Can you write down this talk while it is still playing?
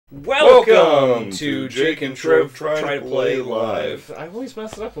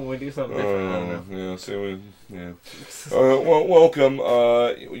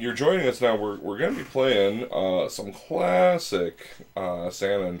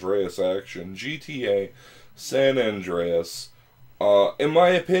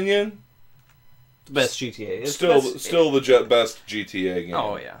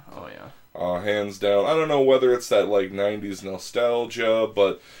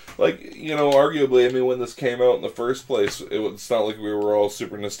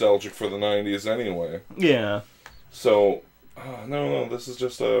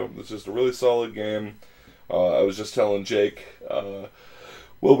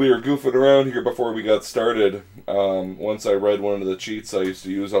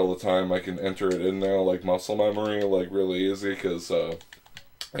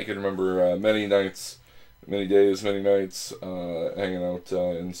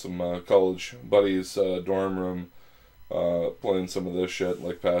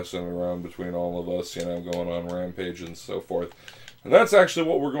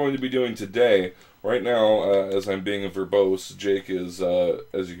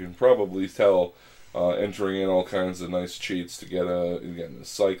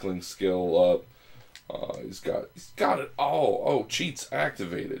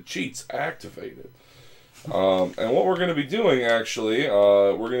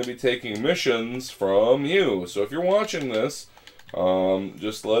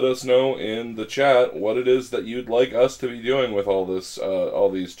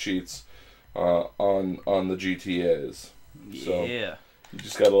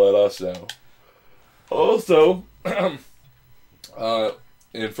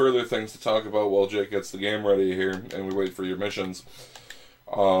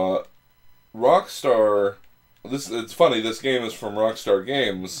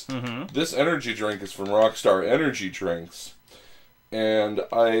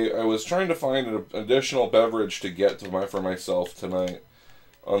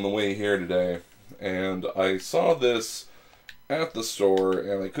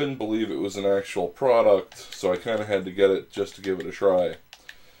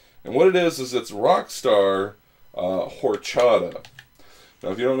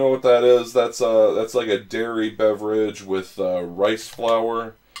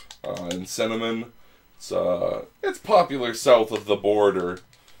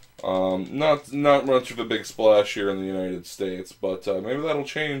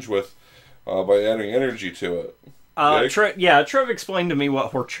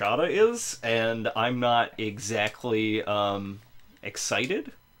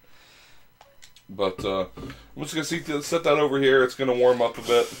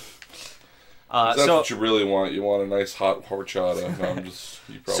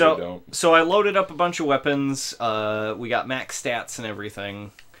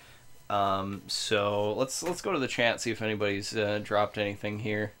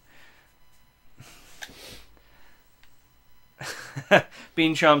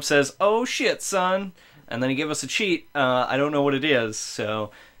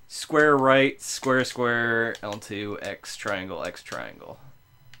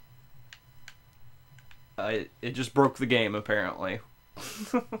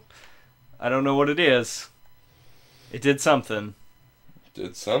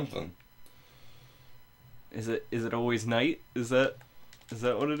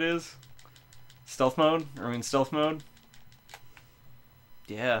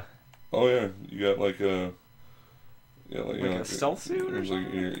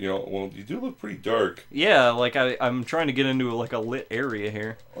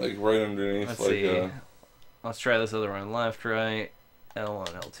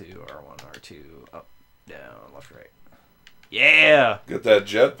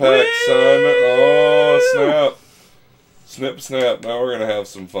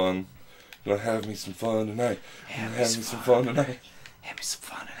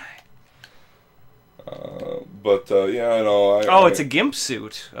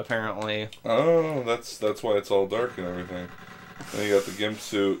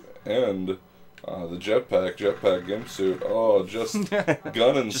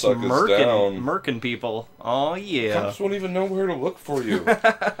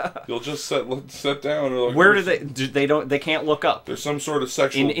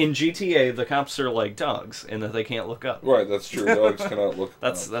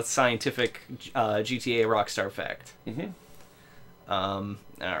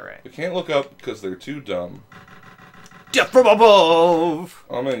Death from above!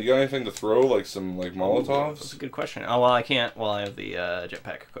 Oh man, you got anything to throw? Like some Molotovs? That's a good question. Oh, well, I can't. Well, I have the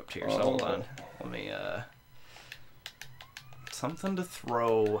jetpack equipped here, so hold on. Let me, something to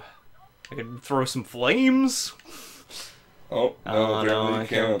throw. I could throw some flames. Oh, no, apparently you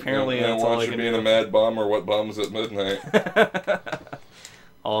can't. Apparently that's all I can do. Being a mad bomber, what bombs at midnight?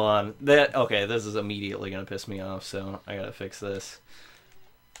 Hold on. Okay, this is immediately going to piss me off, so I got to fix this.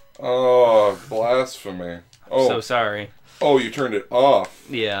 Oh, blasphemy. Oh, so sorry. Oh, you turned it off.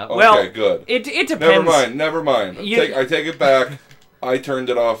 Yeah. Okay, well, good. It depends. Never mind. I take it back. I turned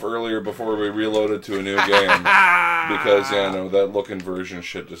it off earlier before we reloaded to a new game. Because, yeah, no, that look inversion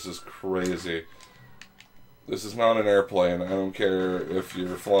shit just is crazy. This is not an airplane. I don't care if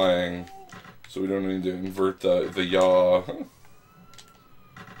you're flying. So we don't need to invert the yaw.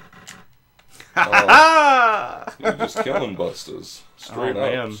 You're just killing busters. Straight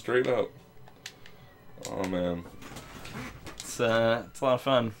up. Man. Straight up. Oh, man. It's a lot of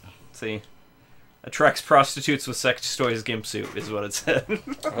fun. Let's see. Attracts prostitutes with sex toys gimp suit is what it said.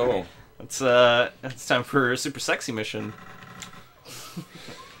 Oh. It's time for a super sexy mission.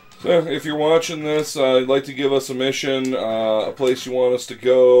 So, if you're watching this, I'd like to give us a mission, a place you want us to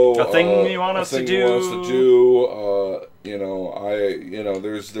go, a thing you want us to do.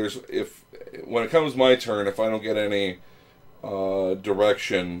 If when it comes my turn, if I don't get any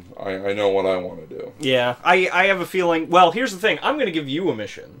direction, I know what I want to do. Yeah, I have a feeling. Well, here's the thing. I'm going to give you a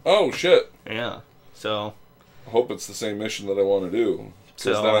mission. Oh shit! Yeah. So. I hope it's the same mission that I want to do,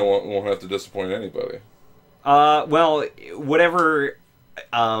 because then I won't have to disappoint anybody. Well, whatever.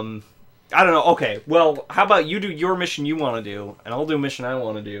 I don't know. Okay, well, how about you do your mission you want to do, and I'll do a mission I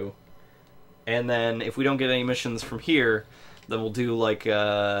want to do, and then if we don't get any missions from here, then we'll do like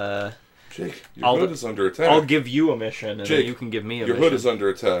Jake, your hood is under attack. I'll give you a mission, and then you can give me a mission. Your hood is under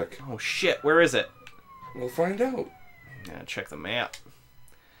attack. Oh shit, where is it? We'll find out. Yeah, check the map.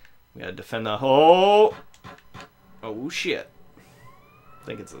 We gotta defend the whole... Oh shit. I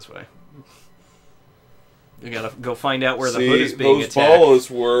think it's this way. We gotta go find out where the hood is being attacked. Those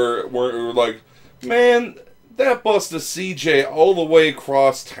ballas were like, man, that busted CJ all the way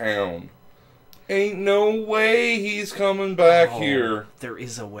across town. Ain't no way he's coming back here. There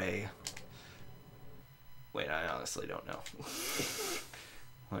is a way. Wait, I honestly don't know.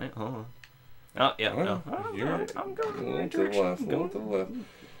 Wait, hold on. Oh, yeah, no. I'm going to the left, to the left.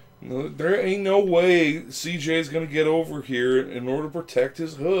 No, there ain't no way CJ's gonna get over here in order to protect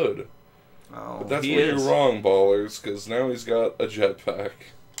his hood. Oh, but that's where you're wrong, ballers, because now he's got a jetpack.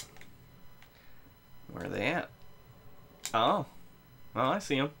 Where are they at? Oh. Oh, I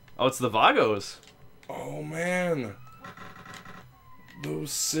see them. Oh, it's the Vagos. Oh, man.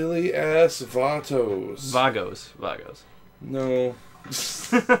 Those silly-ass Vatos. Vagos. No.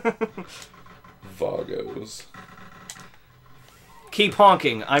 Vagos. Keep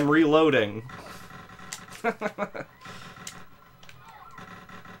honking. I'm reloading.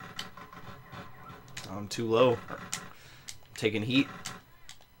 I'm too low. Taking heat.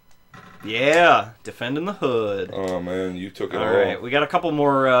 Yeah, defending the hood. Oh man, you took it all. Alright, we got a couple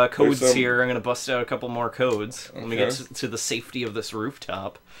more codes here. I'm going to bust out a couple more codes. Okay. Let me get to the safety of this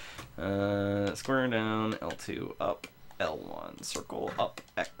rooftop. Square down, L2 up, L1, circle up,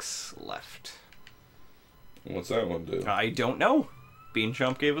 X left. What's that one do? I don't know. Bean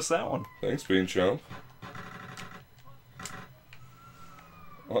Chomp gave us that one. Thanks, Bean Chomp.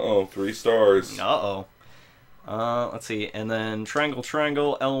 Uh-oh, 3 stars. Uh-oh. Let's see, and then triangle,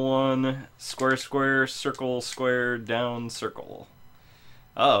 triangle, L1, square, square, circle, square, down, circle.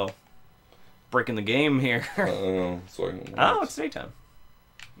 Uh-oh. Breaking the game here. Uh-oh. Oh, it's daytime.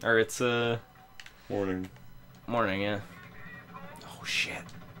 Or it's, Morning. Morning, yeah. Oh, shit.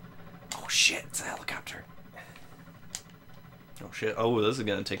 Oh, shit, it's a helicopter. Oh, shit. Oh, this is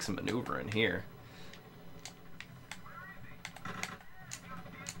gonna take some maneuvering here.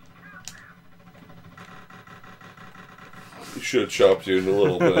 You should have chopped you into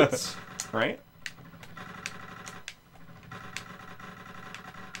little bits. Right?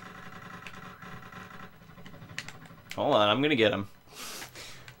 Hold on, I'm gonna get him.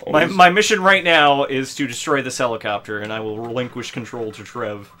 My mission right now is to destroy this helicopter, and I will relinquish control to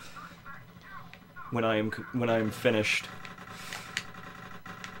Trev when I am finished.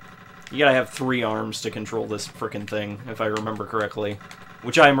 You gotta have 3 arms to control this frickin' thing, if I remember correctly,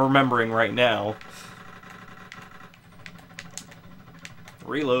 which I am remembering right now.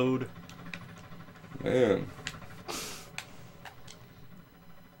 Reload. Man.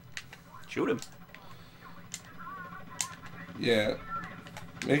 Shoot him. Yeah.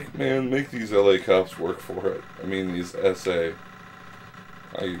 Make these LA cops work for it. I mean these SA.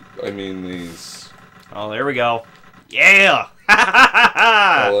 I mean these... Oh, there we go. Yeah!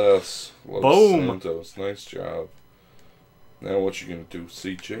 LS. Los Boom. Santos. Nice job. Now what you gonna do,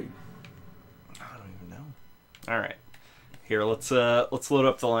 CJ? I don't even know. Alright. Here, let's load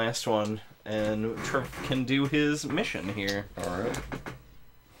up the last one, and Trev can do his mission here. Alright.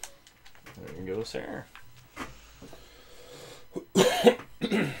 There you go, sir.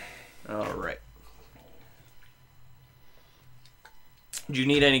 Alright. Do you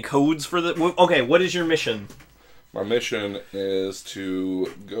need any codes for the... Okay, what is your mission? My mission is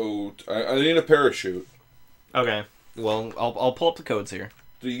to go... I need a parachute. Okay. Well, I'll pull up the codes here.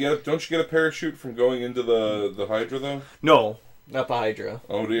 Don't you get a parachute from going into the Hydra, though? No, not the Hydra.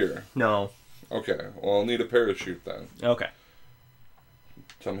 Oh, dear. No. Okay. Well, I'll need a parachute, then. Okay.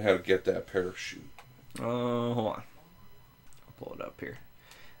 Tell me how to get that parachute. Hold on. I'll pull it up here.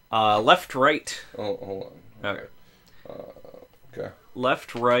 Left, right. Oh, hold on. Okay. Okay.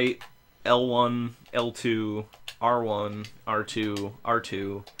 Left, right, L1, L2, R1, R2,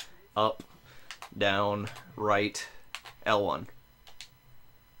 R2, up, down, right, L1.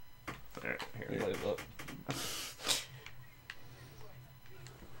 Alright, here, let it up.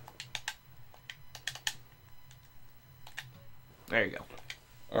 There you go.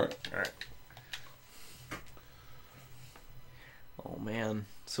 Alright. Alright. Oh man.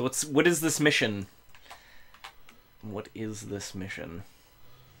 So what is this mission? What is this mission?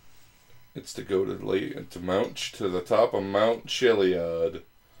 It's to go to the top of Mount Chiliad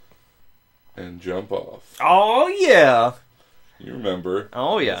and jump off. Oh yeah. You remember?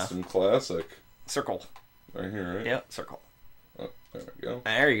 Oh yeah. That's some classic. Circle. Right here, right? Yep, circle. Oh, there we go.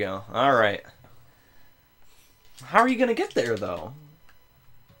 There you go. All right. How are you gonna get there though?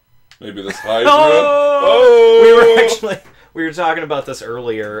 Maybe this Hydra. Oh! We were talking about this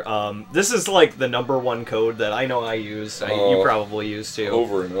earlier. This is like the #1 code that I know I use. You probably use too.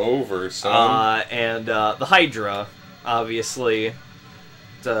 Over and over, son. And the Hydra, obviously,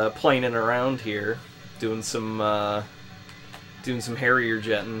 planing around here, doing some Harrier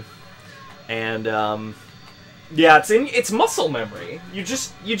jetting, and yeah, it's muscle memory. You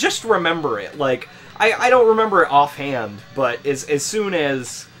just remember it. Like I don't remember it offhand, but as soon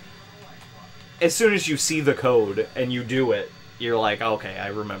as you see the code and you do it, you're like, okay, I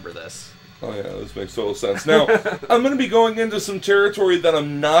remember this. Oh yeah, this makes total sense. Now, I'm going to be going into some territory that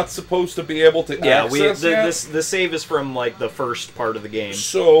I'm not supposed to be able to access yet. The save is from like the first part of the game.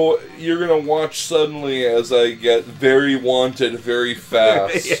 So you're going to watch suddenly as I get very wanted very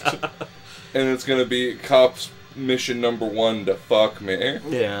fast. Yeah. And it's going to be cops mission #1 to fuck me.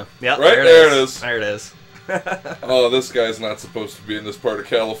 Yeah. Yeah. Right there it is. There it is. Oh, this guy's not supposed to be in this part of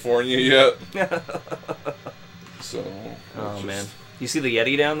California yet. So. Oh man, you see the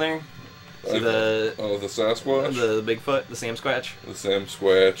Yeti down there? See the Sasquatch, the Bigfoot, the Sam Squatch. The Sam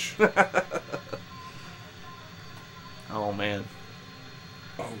Squatch. Oh man.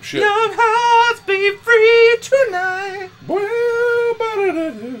 Oh shit. Young hearts be free tonight. Well,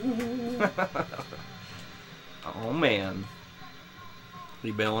 oh man.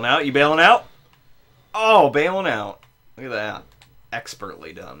 You bailing out? You bailing out? Oh, bailing out. Look at that.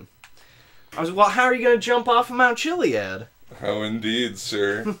 Expertly done. Well, how are you going to jump off of Mount Chiliad? How indeed,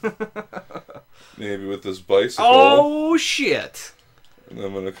 sir. Maybe with this bicycle. Oh, shit. And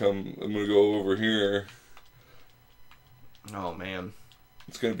I'm going to go over here. Oh, man.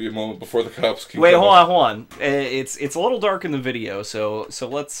 It's going to be a moment before the cops can Wait, come hold on. It's a little dark in the video, so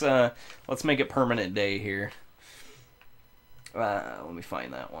let's make it permanent day here. Let me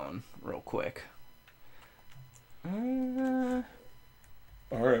find that one real quick.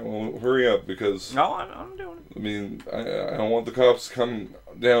 Alright, well, hurry up, because... No, I'm doing it. I mean, I don't want the cops to come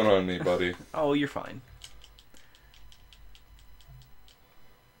down on me, buddy. Oh, you're fine.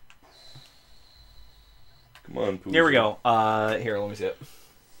 Come on, Pooh. Here we go. Here, let me see it.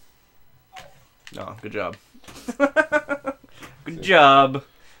 Oh, good job. Good job.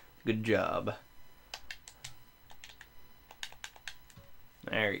 Good job.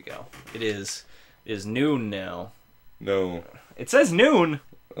 There you go. It is noon now. No. It says noon.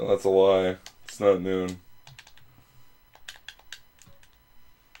 Oh, that's a lie. It's not noon.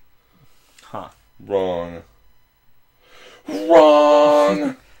 Huh. Wrong.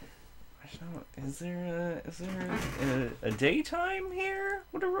 Wrong! Is there a daytime here?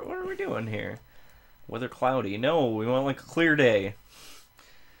 What are we doing here? Weather cloudy. No, we want like a clear day.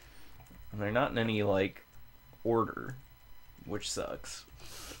 And they're not in any like order, which sucks.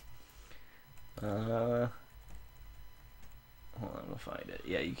 Hold on, we'll find it.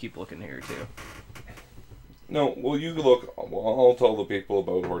 Yeah, you keep looking here too. No, well, you look. Well, I'll tell the people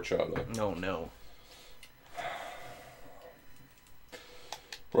about horchata. No, no.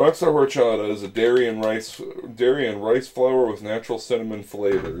 Rockstar Horchata is a dairy and rice flour with natural cinnamon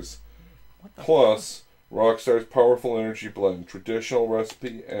flavors. Plus, Rockstar's powerful energy blend. Traditional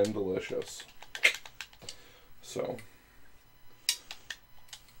recipe and delicious. So,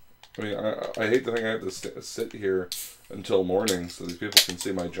 I mean, I hate to think I have to sit here until morning so these people can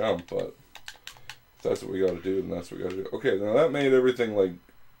see my jump, but if that's what we gotta do, then that's what we gotta do. Okay, now that made everything like...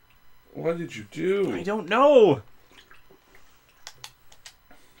 What did you do? I don't know!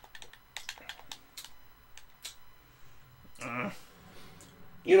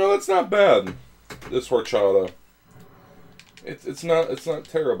 You know, that's not bad. This horchata. It's not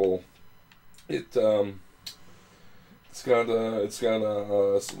terrible. It's got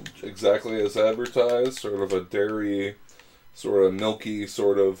exactly as advertised, sort of a dairy, sort of milky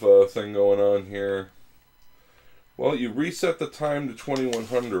sort of thing going on here. Well, you reset the time to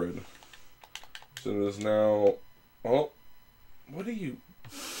 2100. So it is now... Oh, what are you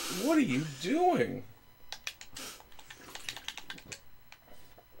doing?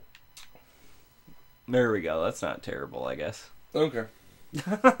 There we go. That's not terrible, I guess. Okay.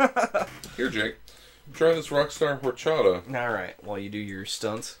 Here, Jake. Try this Rockstar Horchata. Alright, while you do your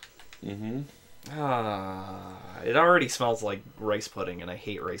stunts. Mm-hmm. It already smells like rice pudding, and I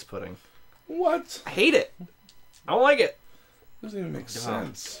hate rice pudding. What? I hate it. I don't like it. Doesn't even make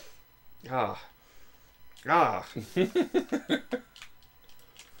sense.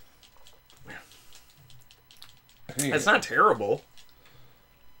 It's not terrible.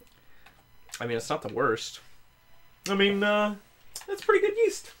 I mean, it's not the worst. I mean, it's pretty good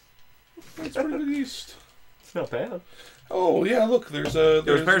yeast. It's pretty good yeast. It's not bad. Oh, yeah, look, there's a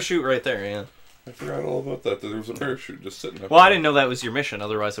parachute right there, yeah. I forgot all about that. There was a parachute just sitting up Well, there. I didn't know that was your mission,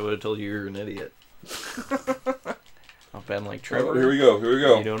 otherwise I would have told you you're an idiot. I've been like Trevor. Oh, here we go.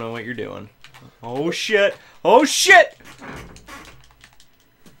 You don't know what you're doing. Oh, shit. Oh, shit!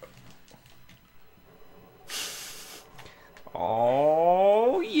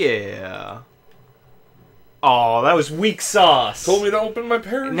 Oh, yeah. Oh, that was weak sauce. Told me to open my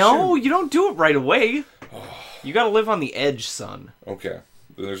parachute. No, you don't do it right away. You gotta live on the edge, son. Okay.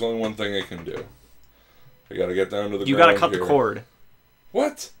 Then there's only one thing I can do. I gotta get down to the ground. You gotta cut here. the cord.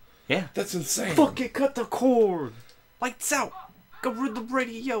 What? Yeah. That's insane. Fuck it, cut the cord. Lights out. Go rid the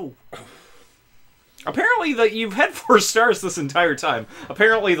radio. Apparently, you've had 4 stars this entire time.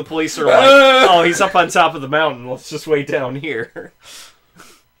 Apparently, the police are like, oh, he's up on top of the mountain. Let's just wait down here.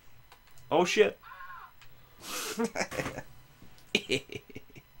 Oh, shit.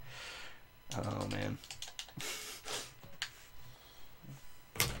 Oh, man.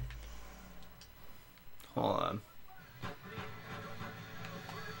 Hold on.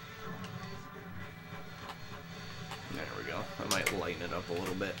 There we go. I might lighten it up a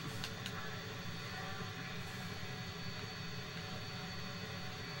little bit.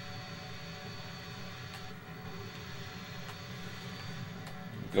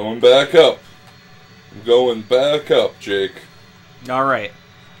 Going back up. I'm going back up, Jake. Alright.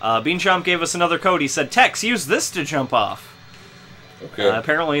 Bean Chomp gave us another code. He said, Tex, use this to jump off. Okay.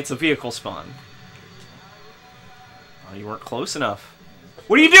 Apparently it's a vehicle spawn. Oh, you weren't close enough.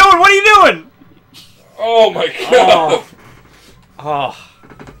 What are you doing? What are you doing? Oh my god! Oh.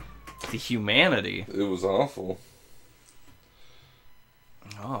 The humanity. It was awful.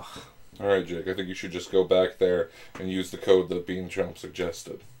 Oh. Alright, Jake, I think you should just go back there and use the code that Bean Chomp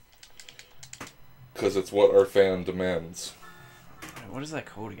suggested. Because it's what our fan demands. What is that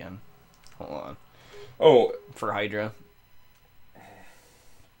code again? Hold on. Oh. For Hydra.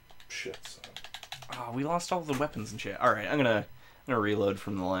 Shit, son. Oh, we lost all the weapons and shit. Alright, I'm gonna reload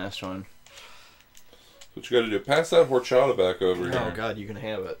from the last one. What you gotta do, pass that horchata back over here. Oh god, you can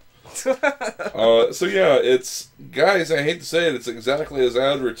have it. So yeah, it's... Guys, I hate to say it, it's exactly as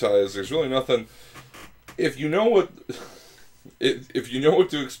advertised. There's really nothing... If you know what... if you know what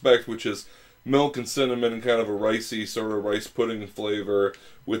to expect, which is milk and cinnamon and kind of a ricey sort of rice pudding flavor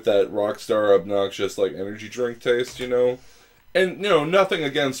with that Rockstar obnoxious, like, energy drink taste, you know? And, you know, nothing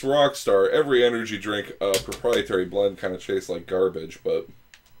against Rockstar. Every energy drink proprietary blend kind of tastes like garbage, but...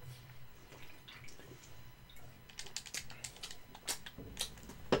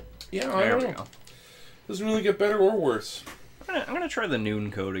 Yeah, I don't know. Doesn't really get better or worse. I'm gonna try the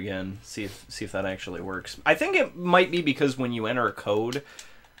noon code again. See if that actually works. I think it might be because when you enter a code,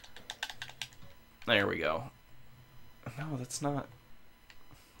 there we go. No, that's not.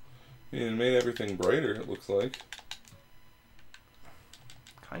 Yeah, it made everything brighter. It looks like.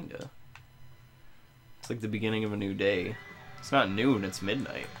 Kinda. It's like the beginning of a new day. It's not noon. It's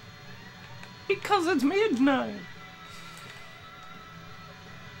midnight. Because it's midnight.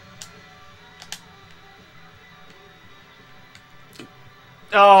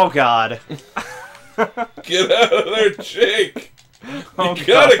 Oh, God. Get out of there, Jake! Oh, You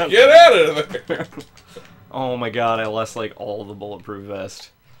gotta God. get out of there! Oh, my God. I lost, like, all the bulletproof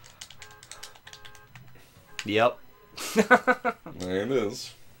vest. Yep. There it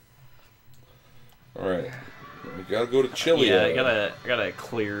is. Alright. We gotta go to Chile. Yeah, I gotta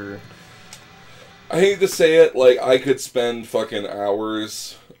clear... I hate to say it, like, I could spend fucking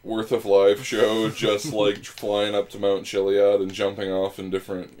hours worth of live show just, like, flying up to Mount Chiliad and jumping off in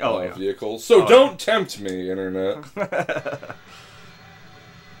different vehicles. So don't tempt me, Internet.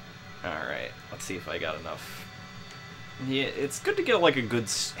 Alright, let's see if I got enough. Yeah, it's good to get, like, a good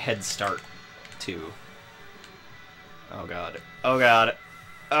head start, too. Oh, God. Oh, God.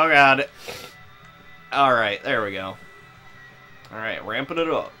 Oh, God. Alright, there we go. Alright, ramping it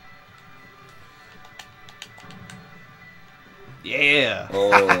up. Yeah! Oh,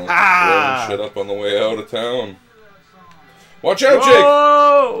 blowing shit up on the way out of town. Watch out,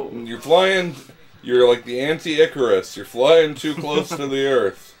 Whoa! Jake! You're flying... You're like the anti-Icarus. You're flying too close to the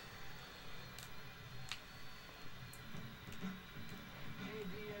Earth.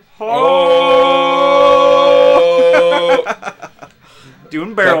 Oh!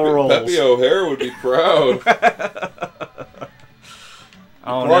 Doing barrel rolls. Pepe O'Hare would be proud.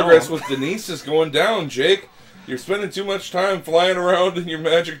 Oh, Progress no. with Denise is going down, Jake. You're spending too much time flying around in your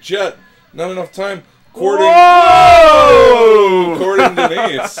magic jet. Not enough time courting... Whoa! Courting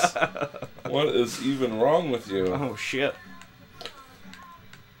Denise. What is even wrong with you? Oh, shit.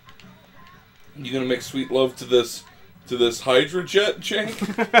 You gonna make sweet love to this Hydra jet, Jake?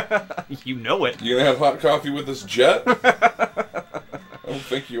 You know it. You gonna have hot coffee with this jet? I don't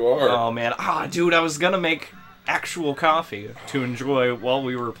think you are. Oh, man. Ah, dude, I was gonna make actual coffee to enjoy while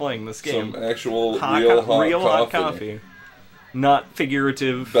we were playing this game. Some actual real hot hot coffee. Not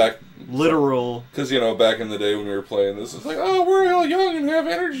figurative, literal. Because, back in the day when we were playing this, it's like, oh, we're all young and have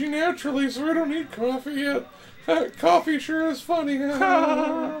energy naturally, so we don't need coffee yet. Coffee sure is funny.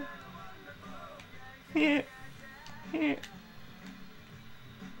 Yeah.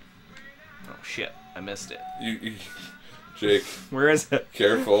 Oh, shit. I missed it. Jake. Where is it?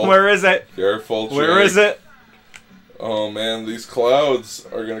 Careful. Where is it? Careful, Jake. Where is it? Oh, man, these clouds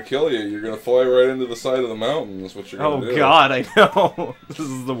are going to kill you. You're going to fly right into the side of the mountain. That's what you're going to do. Oh, God, I know. This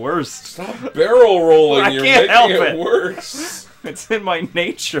is the worst. Stop barrel rolling. You're making help it worse. It's in my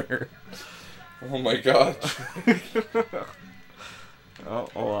nature. Oh, my God. Oh,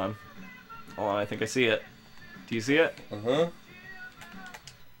 hold on. Hold on, I think I see it. Do you see it? Uh-huh.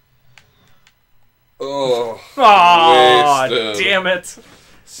 Oh, wasted. Damn it!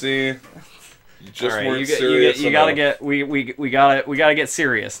 See, you just right, weren't serious. You gotta get we gotta get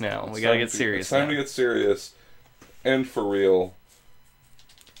serious now. We gotta get serious. It's time to get serious, and for real.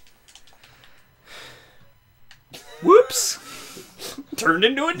 Whoops! Turned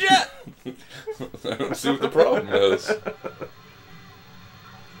into a jet. I don't see what the problem is.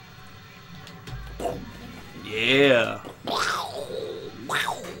 Yeah.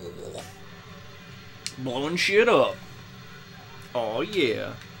 Blowing shit up. Oh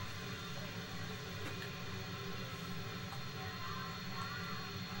yeah.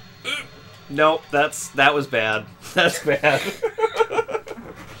 Nope, that was bad. That's bad.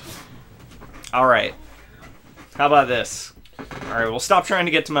 Alright. How about this? Alright, we'll stop trying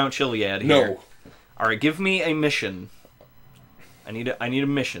to get to Mount Chiliad here. No. Alright, give me a mission. I need a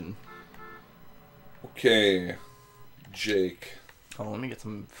mission. Okay. Jake. Oh, let me get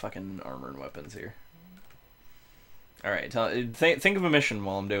some fucking armor and weapons here. Alright, think of a mission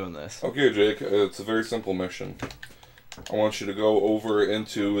while I'm doing this. Okay, Jake, it's a very simple mission. I want you to go over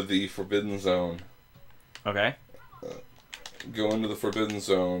into the Forbidden Zone. Okay. Go into the Forbidden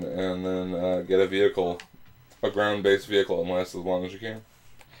Zone and then get a vehicle. A ground-based vehicle and last as long as you can.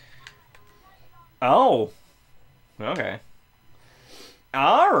 Oh. Okay.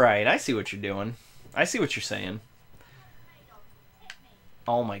 Alright, I see what you're doing. I see what you're saying.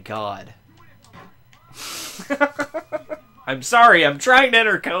 Oh my god. I'm sorry, I'm trying to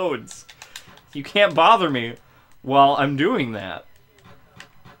enter codes. You can't bother me while I'm doing that.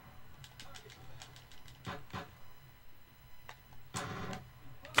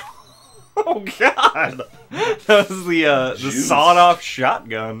 Oh god! That was the sawed-off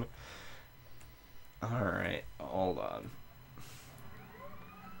shotgun. Alright, hold on.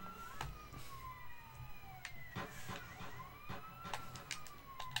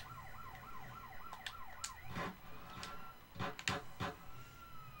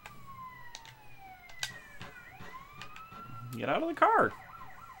 Get out of the car.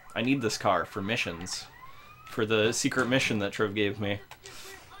 I need this car for missions. For the secret mission that Trev gave me.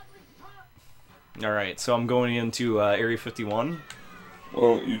 Alright, so I'm going into Area 51.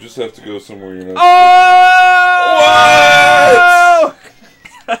 Well, you just have to go somewhere you're not. Oh!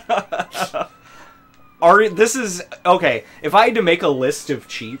 What? This is okay. If I had to make a list of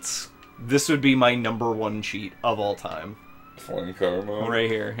cheats, this would be my #1 cheat of all time. Flying car mode. Right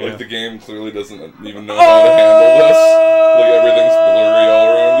here. Like yeah. the game clearly doesn't even know how to handle this. Like everything's blurry all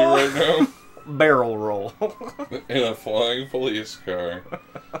around you right now. Barrel roll. In a flying police car.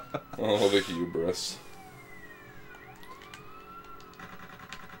 Oh, the hubris.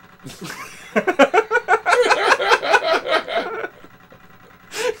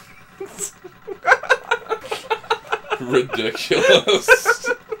 Ridiculous.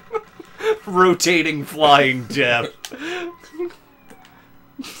 Rotating flying death.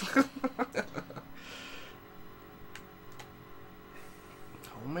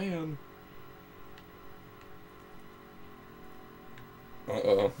 Oh man.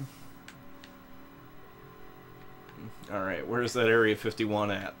 Uh-oh. Alright, where's that Area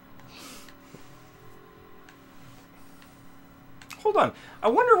 51 at? Hold on. I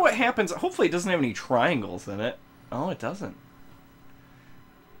wonder what happens. Hopefully it doesn't have any triangles in it. Oh, it doesn't.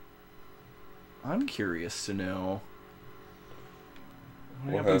 I'm curious to know.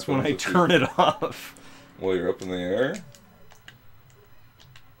 What happens when I turn it off? While you're up in the air?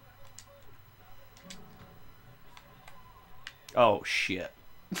 Oh, shit.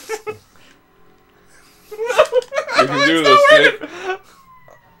 You can do this, Jake.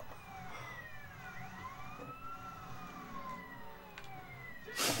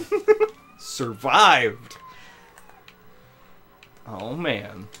 Survived. Oh,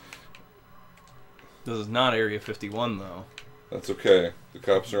 man. This is not Area 51, though. That's okay. The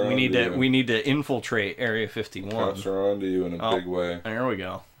cops are on you. We need to infiltrate Area 51. Cops are on to you in a big way. There we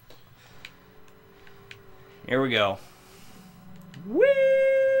go. Here we go.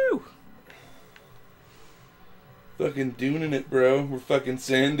 Woo! Fucking dooning it, bro. We're fucking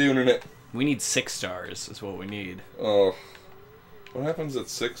sand dooning it. We need 6 stars, is what we need. Oh. What happens at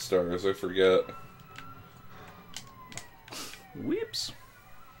 6 stars? I forget. Whoops.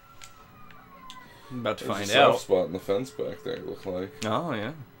 I'm about to There's find a soft out. spot in the fence back there, it looked like. Oh,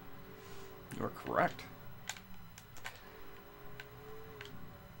 yeah. You're correct.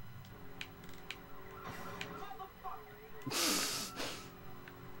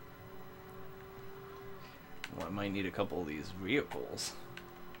 Well, I might need a couple of these vehicles.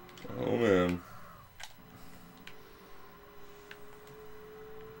 Oh, man.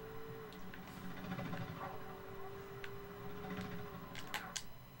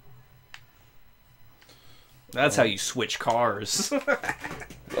 That's how you switch cars.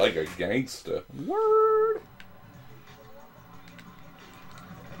 Like a gangsta. Word.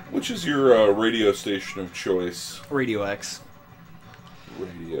 Which is your radio station of choice? Radio X.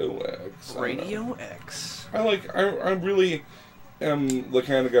 Radio X. Radio X. I really am the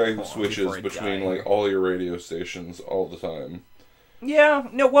kind of guy who switches before I between die. like all your radio stations all the time. Yeah,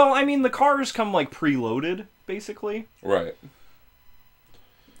 no, well, I mean, the cars come, like, preloaded, basically. Right.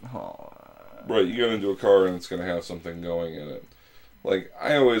 Oh. Right, you get into a car and it's going to have something going in it. Like,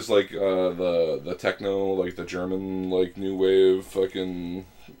 I always like the techno, like the German, like, new wave fucking,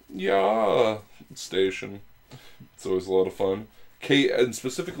 yeah, station. It's always a lot of fun. And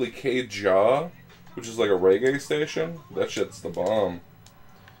specifically K-Ja, which is like a reggae station. That shit's the bomb.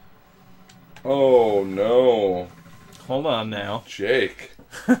 Oh, no. Hold on now. Jake.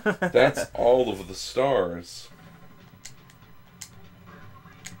 That's all of the stars.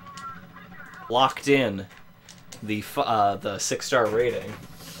 Locked in the 6-star rating.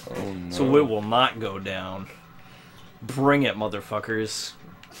 Oh, no. So it will not go down. Bring it, motherfuckers.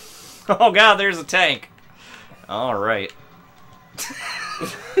 Oh god, there's a tank. Alright. I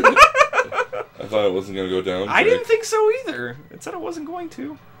thought it wasn't going to go down. I Jake. didn't think so either. It said it wasn't going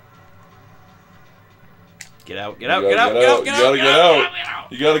to. Get out, get out, get out, get out, get out, get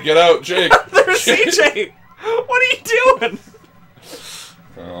out. You gotta get out, Jake. There's CJ! What are you doing?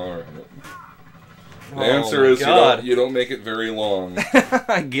 Alright. The answer is you don't make it very long.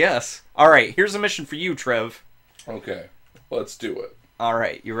 I guess. Alright, here's a mission for you, Trev. Okay, let's do it.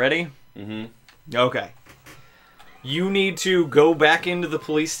 Alright, you ready? Mm-hmm. Okay. You need to go back into the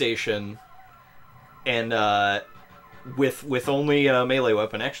police station and with only a melee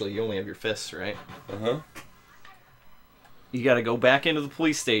weapon. Actually, you only have your fists, right? Uh-huh. You gotta go back into the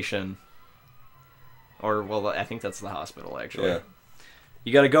police station. Or, well, I think that's the hospital, actually. Yeah.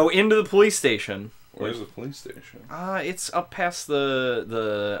 You gotta go into the police station. Where's the police station? It's up past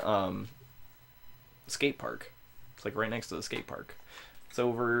the skate park. It's like right next to the skate park. It's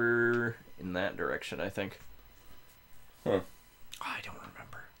over in that direction, I think. Huh. I don't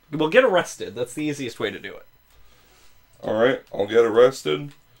remember. Well, get arrested. That's the easiest way to do it. Alright, I'll get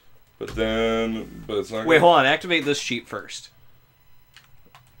arrested. But it's not Wait, gonna... hold on. Activate this cheat first.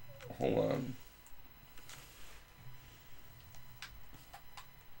 Hold on.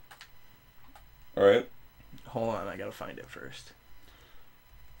 Alright. Hold on, I gotta find it first.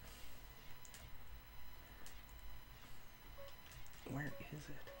 Where is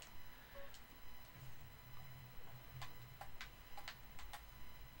it?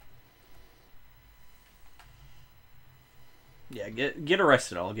 Yeah, get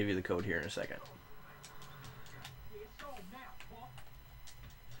arrested. I'll give you the code here in a second.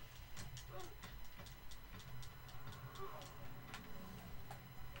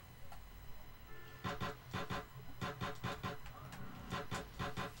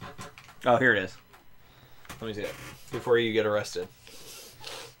 Oh, here it is. Let me see it before you get arrested.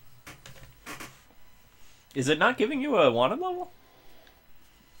 Is it not giving you a wanted level?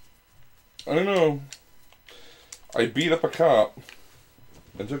 I don't know. I beat up a cop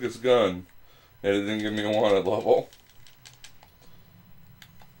and took his gun, and it didn't give me a wanted level.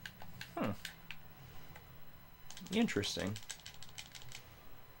 Interesting.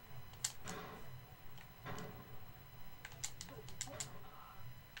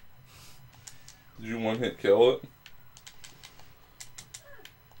 Did you one-hit kill it?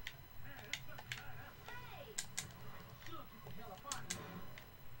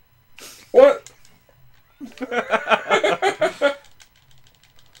 What?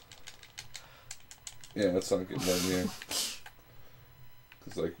 Yeah, that's not getting done here.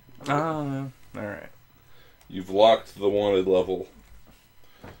 Cause like, all right. you've locked the wanted level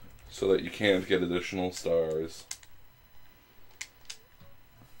so that you can't get additional stars.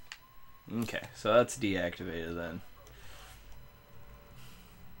 Okay, so that's deactivated then.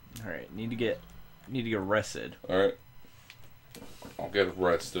 All right, need to get arrested. All right, I'll get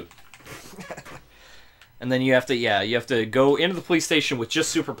arrested. And then you have to go into the police station with just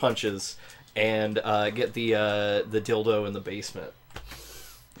super punches and get the dildo in the basement.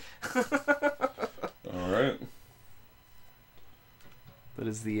 All right. That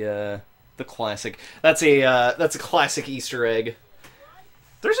is the classic. That's a classic Easter egg.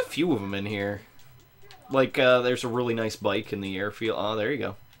 There's a few of them in here. Like there's a really nice bike in the airfield. Oh, there you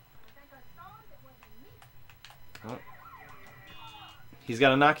go. Oh. He's got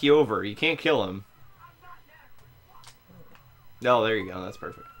to knock you over. You can't kill him. Oh, there you go. That's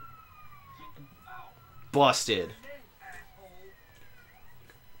perfect. Busted.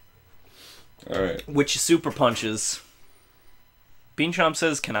 Alright. Which super punches. Bean Chomp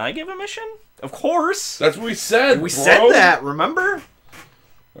says, "Can I give a mission?" Of course. That's what we said. We said that. Remember?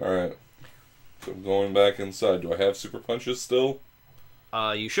 Alright. So I'm going back inside. Do I have super punches still?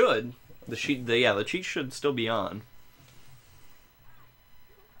 You should. The cheat should still be on.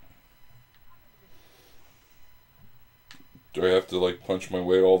 Do I have to like punch my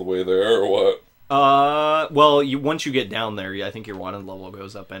way all the way there or what? Well, once you get down there, I think your wanted level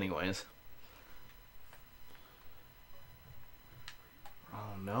goes up anyways.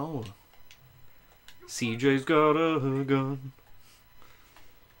 Oh no. CJ's got a gun.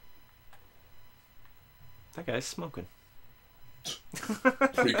 That guy's smoking.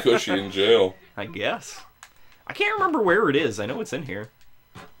 Pretty cushy in jail. I guess. I can't remember where it is. I know it's in here.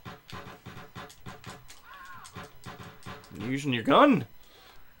 You're using your gun.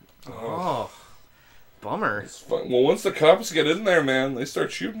 Oh, bummer. It's fun. Well, once the cops get in there, man, they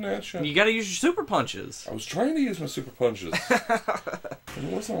start shooting at you. You gotta use your super punches. I was trying to use my super punches. And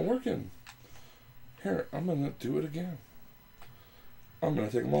it was not working. Here, I'm gonna do it again. I'm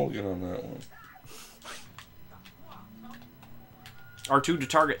gonna take a mulligan on that one. R2 to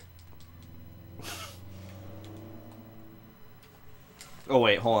target. Oh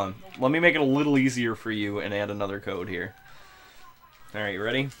wait, hold on. Let me make it a little easier for you and add another code here. Alright, you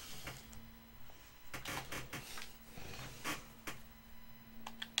ready?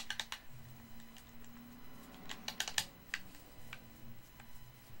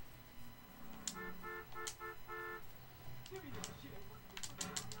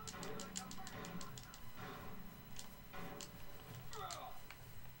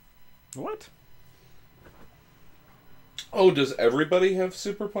 What? Oh, does everybody have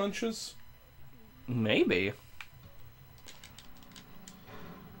super punches? Maybe.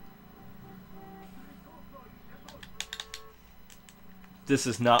 This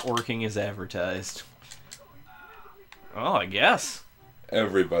is not working as advertised. Oh, I guess.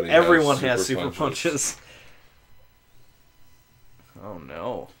 Everyone has super punches. Oh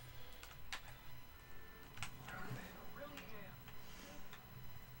no.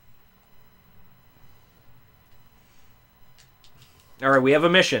 Alright, we have a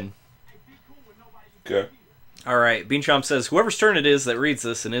mission. Okay. Alright, Beanchomp says, whoever's turn it is that reads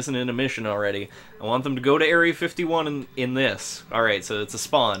this and isn't in a mission already, I want them to go to Area 51 in this. Alright, so it's a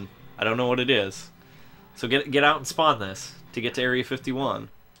spawn. I don't know what it is. So get out and spawn this to get to Area 51.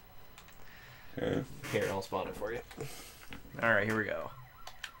 Okay. Here, I'll spawn it for you. Alright, here we go.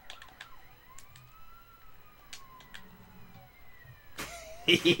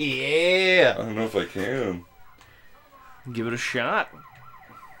 Yeah! I don't know if I can. Give it a shot.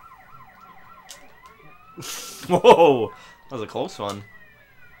 Whoa! That was a close one.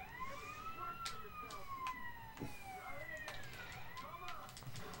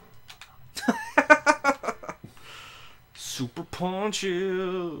 Super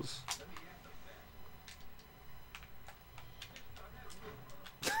punches!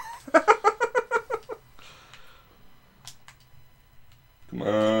 Come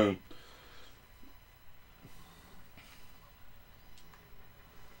on.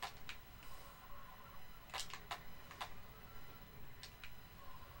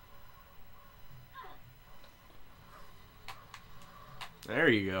 There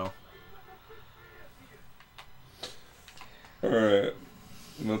you go. All right.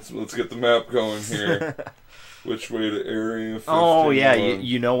 Let's get the map going here. Which way to Area 51? Oh, yeah,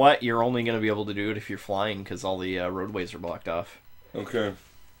 you know what? You're only going to be able to do it if you're flying, because all the roadways are blocked off. Okay.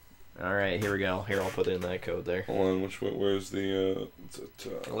 Alright, here we go. Here, I'll put in that code there. Hold on, which way? Where's the,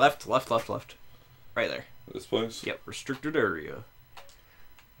 Left. Right there. This place? Yep, restricted area.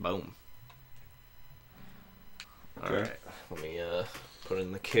 Boom. Okay. Alright, let me put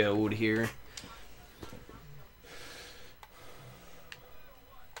in the code here.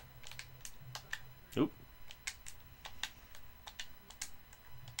 Oop.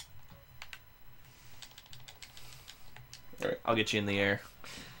 Alright. I'll get you in the air.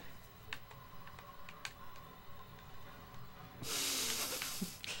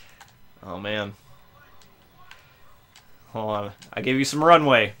 Oh, man. Hold on. I gave you some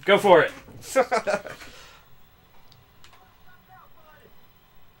runway. Go for it!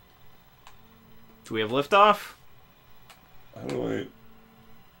 Do we have liftoff? How do I...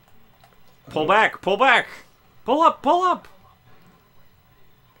 Pull back! Pull back! Pull up! Pull up!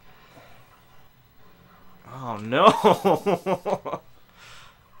 Oh, no!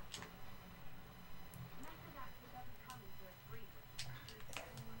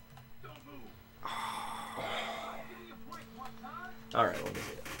 Alright, let me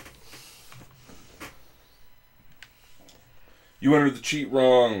see it. You entered the cheat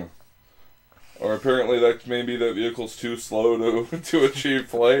wrong. Or apparently that maybe that vehicle's too slow to achieve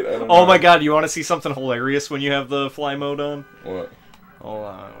flight. I don't know. Oh my god, you want to see something hilarious when you have the fly mode on? What? Hold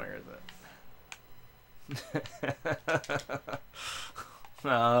on, where is it?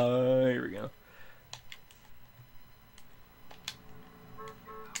 Here we go.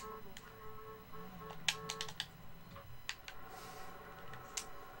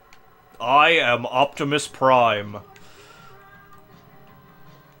 I am Optimus Prime.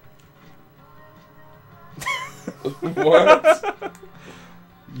 What?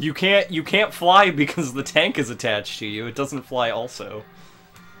 You can't fly because the tank is attached to you. It doesn't fly also.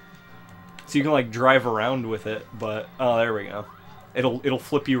 So you can like drive around with it, but oh, there we go. It'll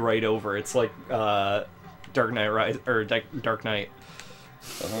flip you right over. It's like Dark Knight Rise or Dark Knight.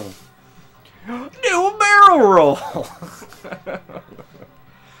 New barrel roll.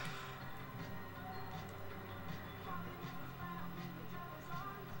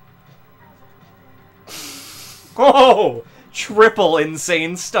 Oh, triple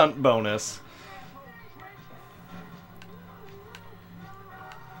insane stunt bonus.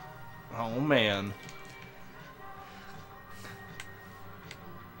 Oh, man.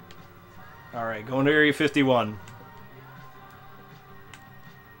 Alright, going to Area 51.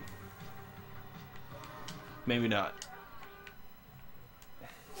 Maybe not.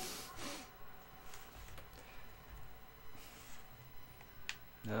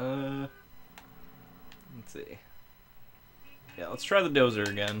 Let's see. Yeah, let's try the dozer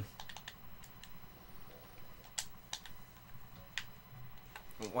again.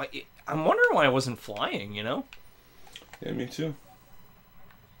 Why? I'm wondering why I wasn't flying, you know? Yeah, me too.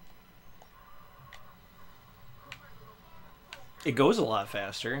 It goes a lot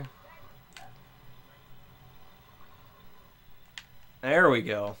faster. There we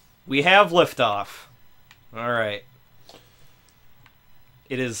go. We have liftoff. Alright.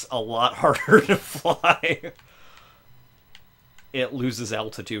 It is a lot harder to fly. It loses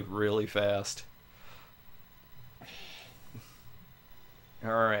altitude really fast.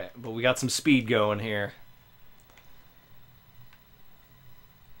 Alright, but we got some speed going here.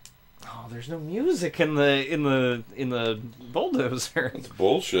 Oh, there's no music in the bulldozer. That's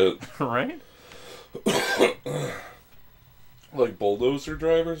bullshit. Right? Like bulldozer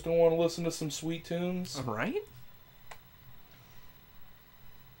drivers don't want to listen to some sweet tunes. Right?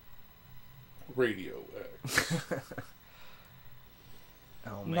 Radio X.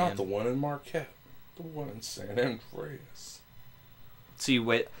 Oh, man. Not the one in Marquette. The one in San Andreas. See,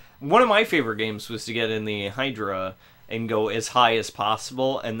 wait. One of my favorite games was to get in the Hydra and go as high as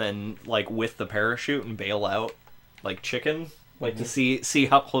possible, and then, like, with the parachute and bail out, like chicken. Like, to see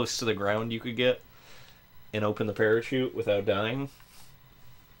how close to the ground you could get and open the parachute without dying.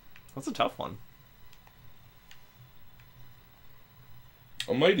 That's a tough one.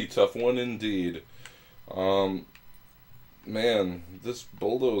 A mighty tough one indeed. Man, this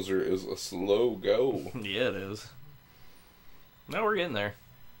bulldozer is a slow go. Yeah, it is. No, we're getting there.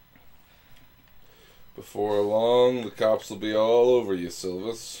 Before long, the cops will be all over you,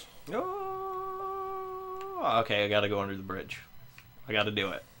 Silvis. Oh, okay, I gotta go under the bridge. I gotta do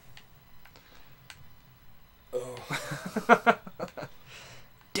it. Oh.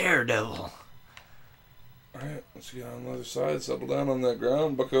 Daredevil. Alright, let's get on the other side. Settle down on that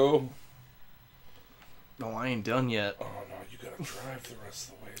ground, bucko. No, I ain't done yet. Oh, no, you gotta drive the rest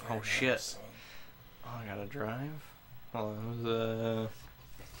of the way there. Oh, now, shit. son. Oh, I gotta drive? Hold on,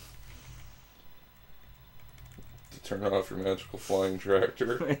 To turn off your magical flying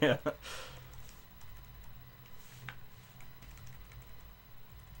tractor. yeah.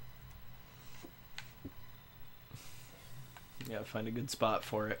 Yeah, find a good spot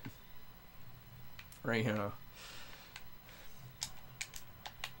for it. Right here.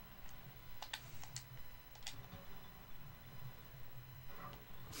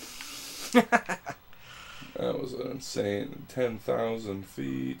 That was an insane 10,000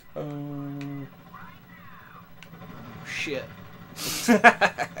 feet. Shit.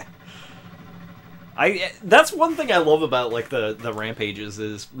 That's one thing I love about like the rampages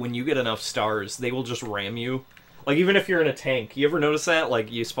is when you get enough stars, they will just ram you. Like even if you're in a tank, you ever notice that?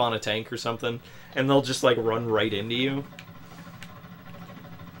 Like you spawn a tank or something, and they'll just like run right into you,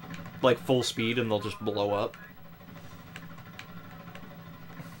 like full speed, and they'll just blow up.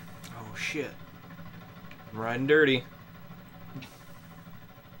 Oh shit! I'm riding dirty.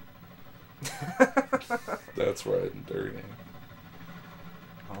 That's riding dirty.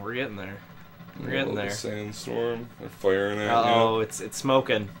 Oh, we're getting there. We're getting there. The sandstorm. They're firing at you. Oh, it's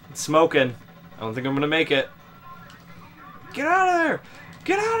smoking. It's smoking. I don't think I'm gonna make it. Get out of there!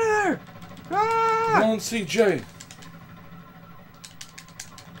 Get out of there! Ah! Come on, CJ.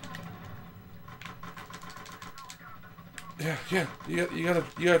 Yeah. You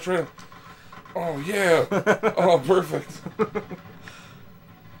gotta try to. Oh yeah. Oh, perfect.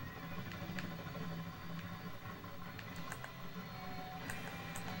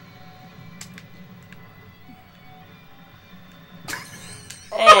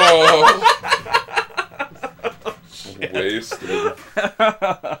 Oh. Wasted.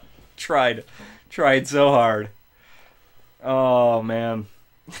 Tried so hard. Oh man.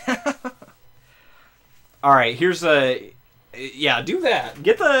 All right, here's a yeah. Do that.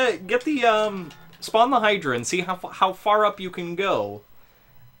 Get the spawn the Hydra and see how far up you can go,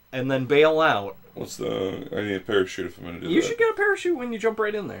 and then bail out. What's the? I need a parachute if I'm gonna do that. You should get a parachute when you jump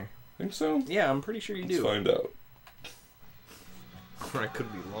right in there. Think so? Yeah, I'm pretty sure you do. Let's find out. Or I could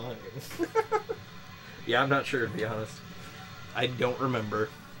be lying. Yeah, I'm not sure, to be honest. I don't remember.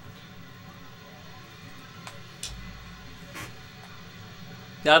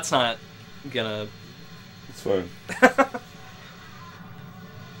 That's not gonna... It's fine.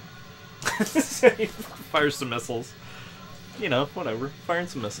 Fire some missiles. You know, whatever. Firing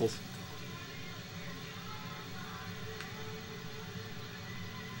some missiles.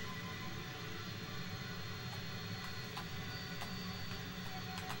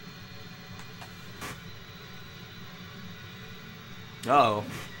 Uh-oh.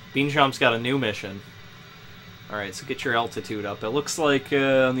 Bean Chomp's got a new mission. Alright, so get your altitude up. It looks like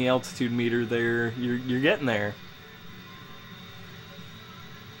on the altitude meter there, you're getting there.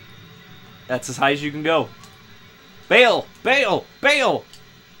 That's as high as you can go. Bail! Bail! Bail!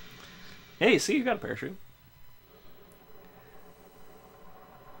 Hey, see, you got a parachute.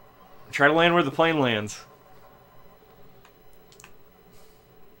 Try to land where the plane lands.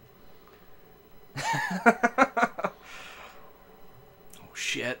 Oh,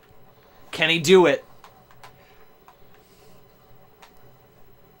 shit. Can he do it?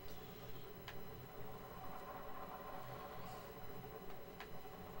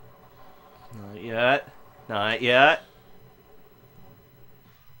 Not yet. Not yet.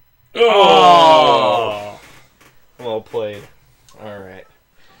 Oh! Well played. Alright.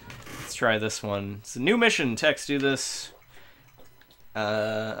 Let's try this one. It's a new mission. Text, do this.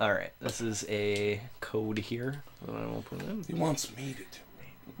 Alright. This is a code here that I will put in. He wants me to do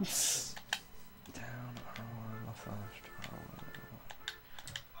it. Down,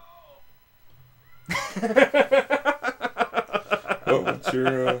 Oh, what's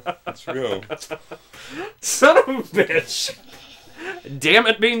your go? Son of a bitch! Damn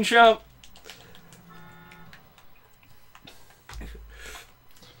it, Bean Chump!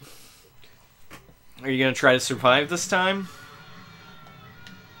 Are you gonna try to survive this time?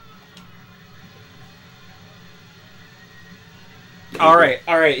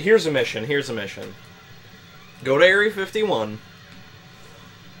 Alright, here's a mission, Go to Area 51,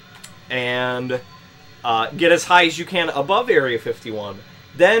 and get as high as you can above Area 51.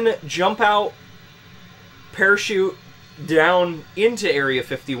 Then jump out, parachute down into Area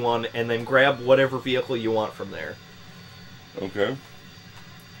 51, and then grab whatever vehicle you want from there. Okay.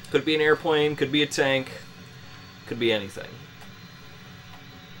 Could be an airplane, could be a tank, could be anything.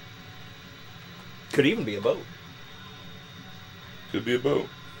 Could even be a boat. Could be a boat.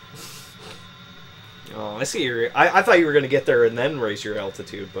 Oh, I see. I thought you were going to get there and then raise your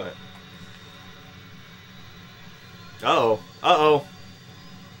altitude, but... Uh-oh. Uh-oh.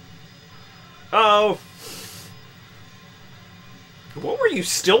 Uh-oh. What were you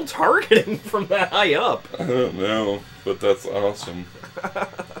still targeting from that high up? I don't know, but that's awesome.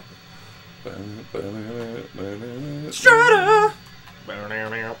 Strata!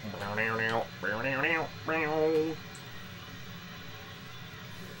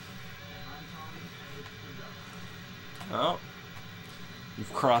 Oh.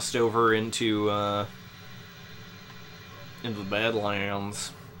 You've crossed over into the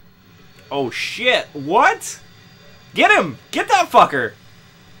Badlands. Oh shit! What? Get him! Get that fucker!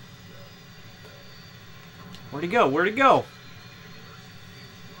 Where'd he go? Where'd he go?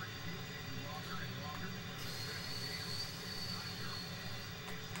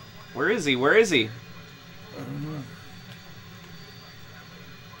 Where is he? Where is he? I don't know.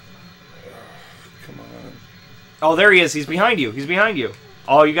 Come on. Oh, there he is. He's behind you. He's behind you.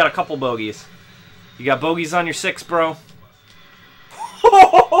 Oh, you got a couple bogeys. You got bogeys on your 6, bro.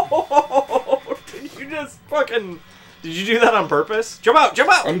 Did you just fucking... Did you do that on purpose? Jump out! Jump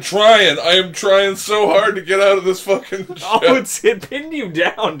out! I'm trying. I am trying so hard to get out of this fucking ship. Oh, it pinned you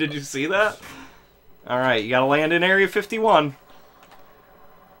down. Did you see that? Alright, you gotta land in Area 51.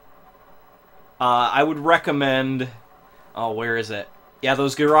 I would recommend... Oh, where is it? Yeah,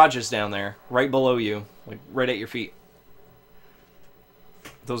 those garages down there. Right below you. Like, right at your feet.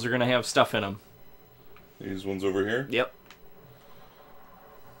 Those are gonna have stuff in them. These ones over here? Yep.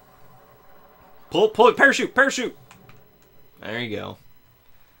 Pull it! Parachute! Parachute! There you go.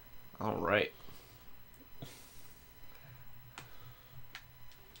 Alright.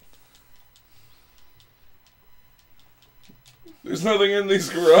 There's nothing in these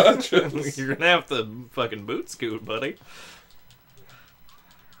garages. You're gonna have to fucking boot scoot, buddy.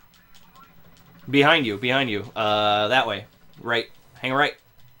 Behind you, behind you. That way. Right. Hang right.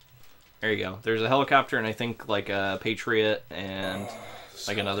 There you go. There's a helicopter and I think like a Patriot and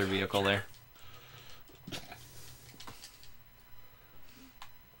like another vehicle there.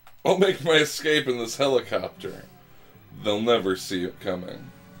 I'll make my escape in this helicopter. They'll never see it coming.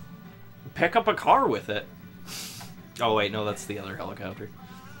 Pick up a car with it. Oh wait, no, that's the other helicopter.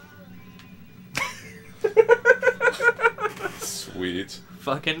 Sweet.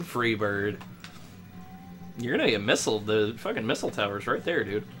 Fucking Freebird. You're gonna get missiled. The fucking missile tower's right there,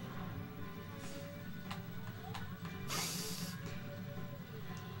 dude.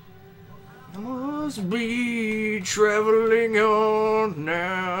 I must be traveling on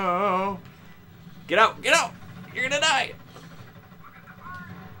now. Get out! Get out! You're gonna die!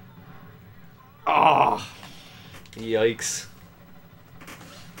 Oh, yikes.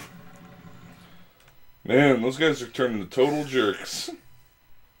 Man, those guys are turning into total jerks.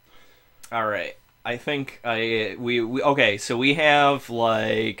 Alright. I think okay, so we have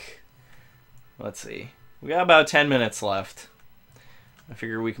like, let's see. We got about 10 minutes left. I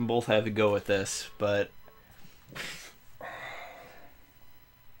figure we can both have a go at this, but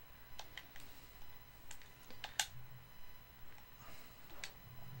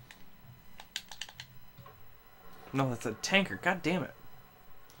no, that's a tanker. God damn it.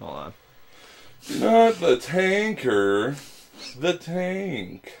 Hold on. Not the tanker. The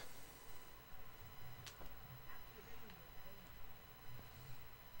tank.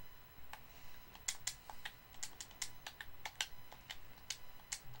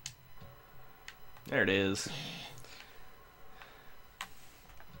 There it is.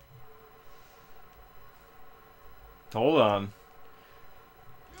 Hold on.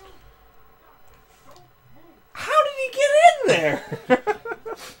 How did he get in there?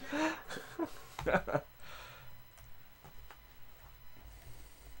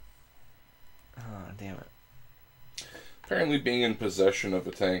 Damn it. Apparently being in possession of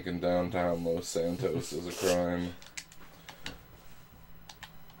a tank in downtown Los Santos is a crime.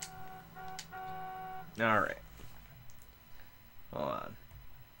 Alright. Hold on.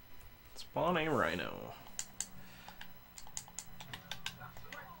 Spawn a rhino.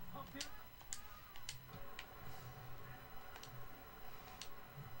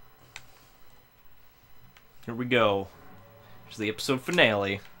 Here we go. Here's the episode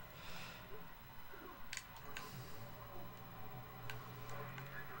finale.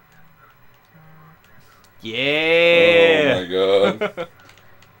 Yeah! Oh my god.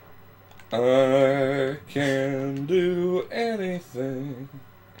 I can do anything.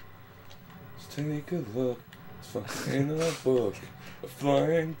 Just take a look. It's fucking in a book. A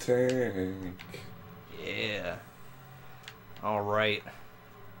flying tank. Yeah. Alright.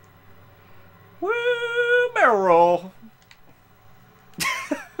 Woo! Barrel roll!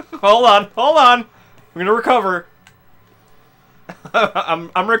 Hold on, hold on! I'm gonna recover.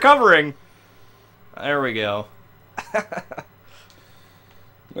 I'm recovering. There we go.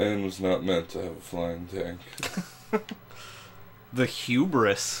 Man was not meant to have a flying tank. The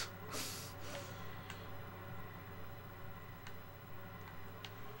hubris.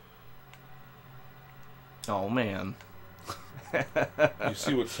 Oh man. You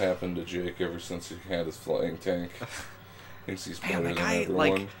see what's happened to Jake ever since he had his flying tank? Thinks he's better than everyone.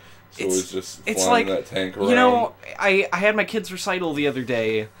 Like, so he's just it's flying like, that tank around. You know, I had my kid's recital the other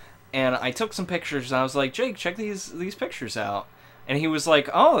day, and I took some pictures, and I was like, Jake, check these pictures out. And he was like,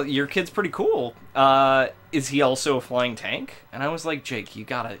 oh, your kid's pretty cool. Is he also a flying tank? And I was like, Jake, you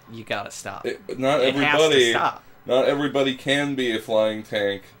gotta stop. Not It has to everybody. stop. Not everybody can be a flying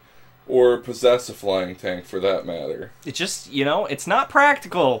tank, or possess a flying tank for that matter. It just, you know, it's not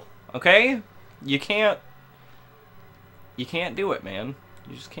practical. Okay, you can't do it, man.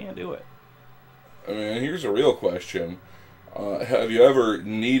 You just can't do it. I mean, here's a real question: have you ever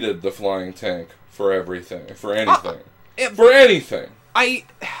needed the flying tank for everything, for anything? For anything. I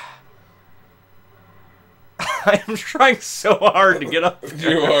am trying so hard to get up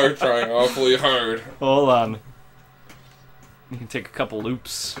there. You are trying awfully hard. Hold on. You can take a couple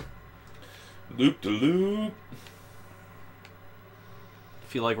loops. Loop de loop.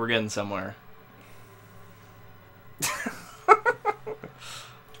 Feel like we're getting somewhere.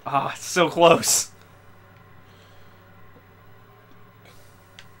 Ah, it's so close.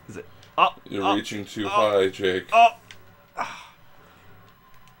 Is it? Oh, You're reaching too high, Jake. Oh.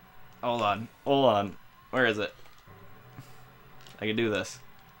 Hold on. Hold on. Where is it? I can do this.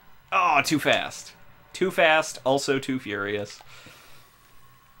 Oh, too fast. Too fast, also too furious.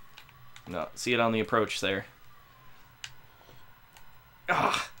 No, see it on the approach there.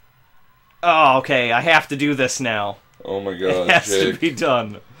 Ah. Oh, okay. I have to do this now. Oh my god, It has Jake. to be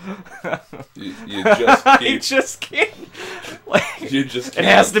done. You just keep... I just can't. Like, You just it can't.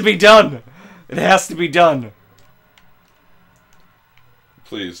 has to be done. It has to be done.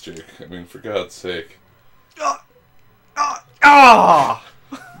 Please, Jake. I mean, for God's sake. Ah!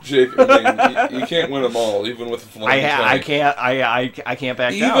 Jake, I mean, you can't win them all, even with a flying tank. I can't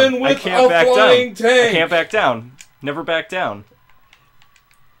back down. Even with I can't a back flying down. tank. I can't back down. Never back down.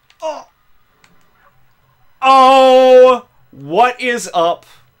 Oh. Oh, what is up?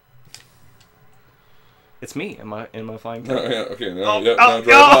 It's me. Am I flying tank? No, yeah, okay, no, Oh, yep, oh, now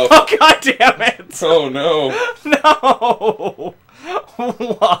drive off. oh, God damn it! Oh no! No!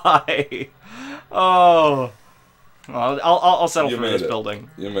 Why? Oh. I'll settle You for made this it. building.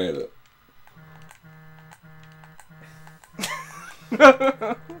 You made it.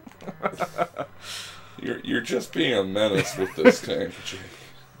 You're just being a menace with this tank, Jake.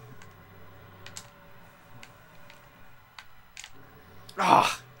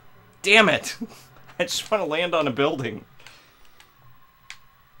 Ah, damn it! I just want to land on a building.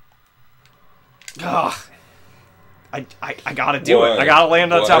 Ah, I gotta do Why? it. I gotta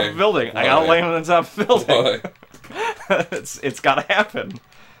land on top Why? of a building. I Why? gotta land on top of a building. Why? it's gotta happen.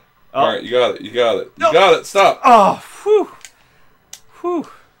 Oh. Alright, you got it. You got it. You No. got it. Stop. Oh, whew, whew.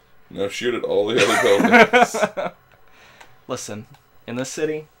 Now shoot at all the other buildings. Listen, in this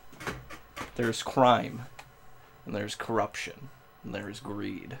city, there's crime, and there's corruption, and there's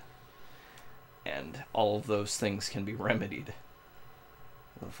greed, and all of those things can be remedied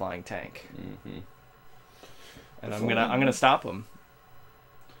with a flying tank. Mm-hmm. And I'm gonna stop them.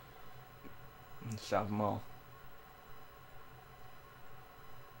 Stop them all.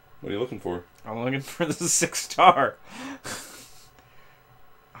 What are you looking for? I'm looking for the 6-star.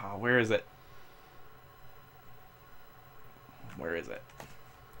 Oh, where is it? Where is it?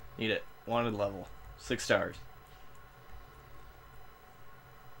 Need it. Wanted level. 6 stars.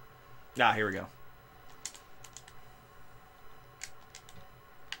 Ah, here we go.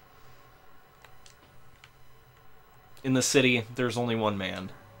 In the city, there's only one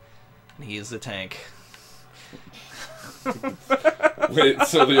man. And he is the tank. Wait,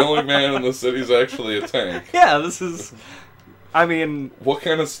 so the only man in the city is actually a tank? Yeah, this is... I mean... What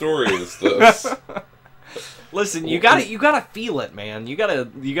kind of story is this? Listen, you gotta feel it, man. You gotta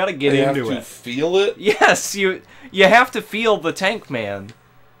get into it. You have to feel it? Yes, you have to feel the tank, man.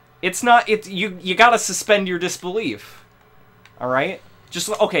 It's not... You gotta suspend your disbelief. Alright? Just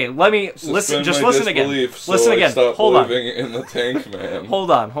okay. Let me listen. Just listen again. Listen again. Hold on. Believing in the tank man.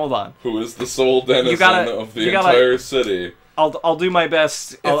 Hold on. Who is the sole denizen of the entire city? I'll do my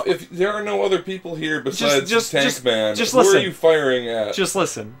best. If there are no other people here besides the tank man, just who listen. are you firing at? Just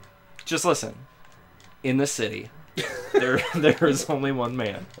listen. In the city, there is only one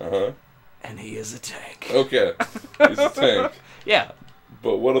man. And he is a tank. Okay. He's a tank. Yeah.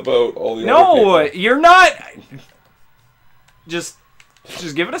 But what about all the other people? No, you're not. Just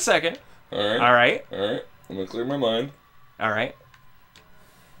give it a second. Alright. I'm gonna clear my mind. Alright.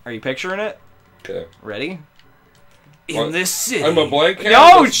 Are you picturing it? Okay. Ready? In this city. I'm a blank canvas.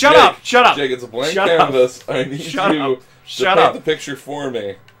 No, shut up. Jake, it's a blank canvas. I need you to paint the picture for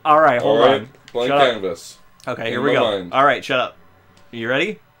me. Alright, hold on. Blank canvas. Okay, here we go. Alright, shut up. You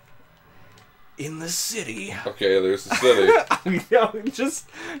ready? In the city. Okay, there's the city.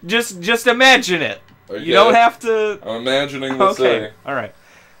 just imagine it. Okay. You don't have to... I'm imagining the city. Alright.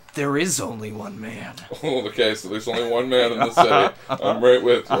 There is only one man. Oh, okay, so there's only one man in the city. I'm right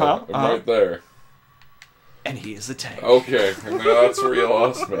with you. I'm right there. And he is a tank. Okay, that's where you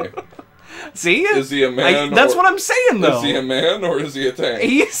lost me. See? Is he a man? That's what I'm saying, though. Is he a man or is he a tank?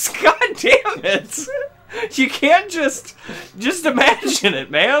 He's... God damn it! You can't just imagine it,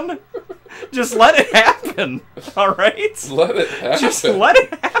 man. Just let it happen. Alright? Let it happen. Just let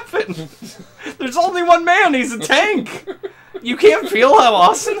it happen. There's only one man. He's a tank. You can't feel how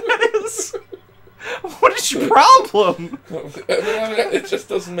awesome that is? What is your problem? It just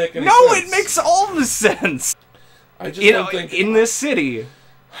doesn't make any sense. No, it makes all the sense. I just don't think... In this city...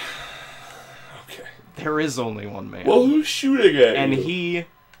 Okay. There is only one man. Well, who's shooting at you? And he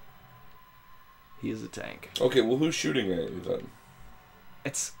is a tank. Okay, well, who's shooting at you then?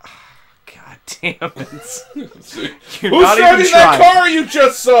 It's... God damn it. See? You're Who's not even starting trying. that car you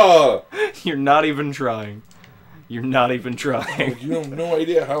just saw? You're not even trying. You're not even trying. You have no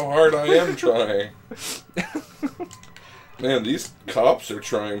idea how hard I am trying. Man, these cops are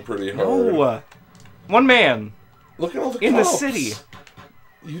trying pretty hard. No. One man. Look at all the cops. In the city.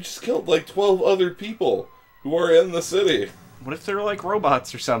 You just killed like 12 other people who are in the city. What if they're like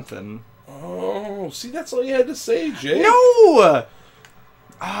robots or something? Oh, see, that's all you had to say, Jake. No!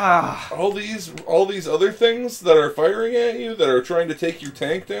 All these other things that are firing at you, that are trying to take your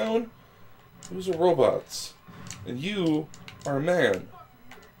tank down, those are robots. And you are a man.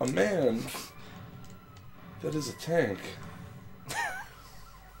 A man that is a tank.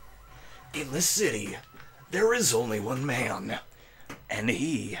 In the city, there is only one man. And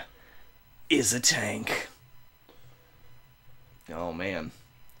he is a tank. Oh, man.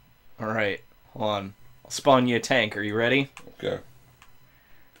 Alright, hold on. I'll spawn you a tank. Are you ready? Okay.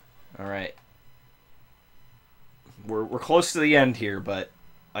 Alright. We're close to the end here, but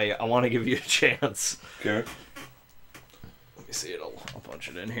I want to give you a chance. Okay. Let me see it. I'll punch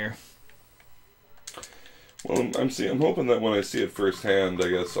it in here. Well, I'm hoping that when I see it firsthand, I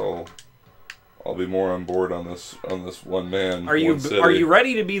guess I'll be more on board on this one man. Are you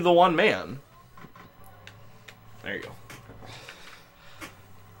ready to be the one man? There you go.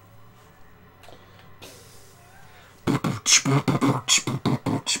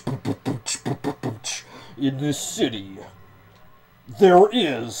 In this city, there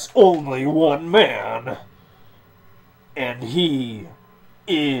is only one man, and he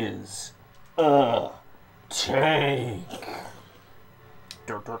is a tank.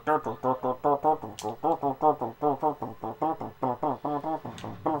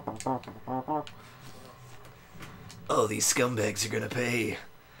 Oh, these scumbags are gonna pay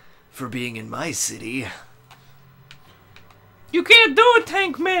for being in my city. You can't do it,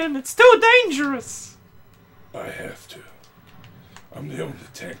 Tank Man! It's too dangerous! I have to. I'm the only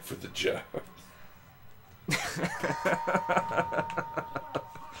tank for the job.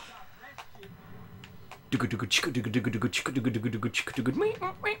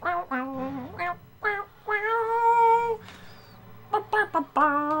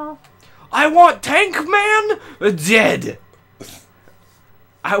 I want Tank Man dead!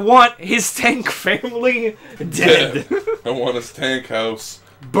 I want his tank family dead. I want his tank house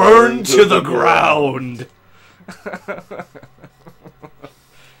burned to the ground.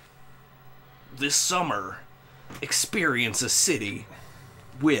 This summer, experience a city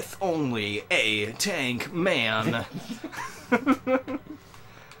with only a tank man.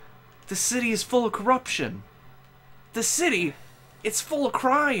 The city is full of corruption. The city, it's full of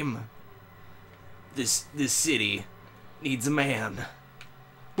crime. This city needs a man.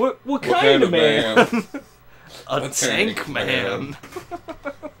 What kind of man? A tank man.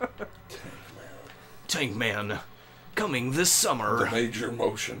 Tank man, coming this summer. The major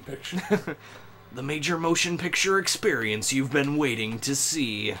motion picture. The major motion picture experience you've been waiting to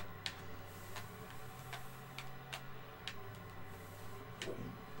see.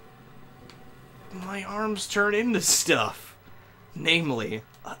 My arms turn into stuff. Namely,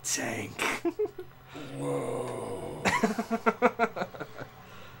 a tank. Whoa.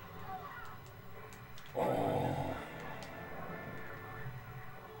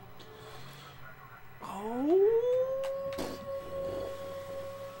 Oh.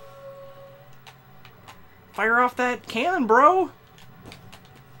 Fire off that cannon, bro!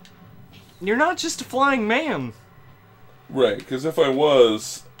 You're not just a flying man. Right, because if I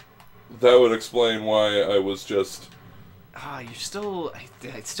was, that would explain why I was just... You're still...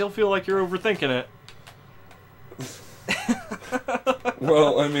 I still feel like you're overthinking it.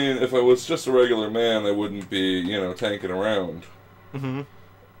 Well, I mean, if I was just a regular man, I wouldn't be, you know, tanking around. Mm-hmm.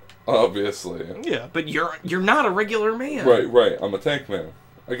 Obviously. Yeah, but you're not a regular man. Right. I'm a tank man.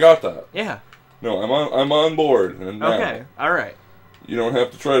 I got that. Yeah. No, I'm on board. And now, okay, all right. You don't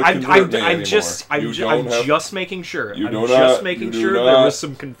have to try to convert me anymore. I'm just making sure. There was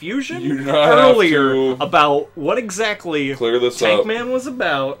some confusion earlier about what exactly clear this Tank up. Man was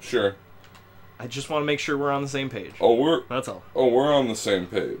about. Sure. I just want to make sure we're on the same page. That's all. Oh, we're on the same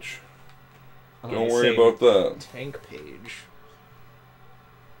page. Don't worry about that. Tank page.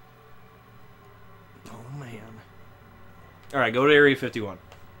 Oh man. All right, go to Area 51.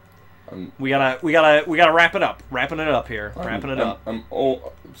 We gotta wrap it up. Wrapping it up here.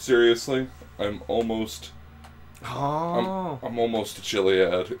 Seriously, I'm almost. Oh. I'm almost a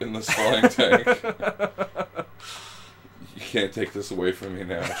Chiliad in this flying tank. You can't take this away from me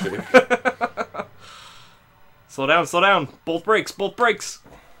now, Jake. Slow down. Both brakes.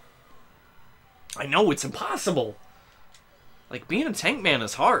 I know, it's impossible. Like, being a tank man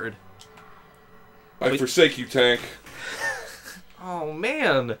is hard. I forsake you, tank. Oh,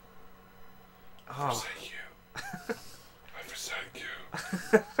 man. I forsake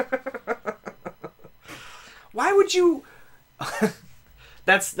you. Why would you...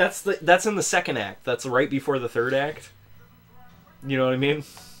 That's in the second act. That's right before the third act. You know what I mean?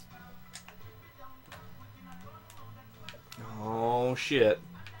 Oh shit.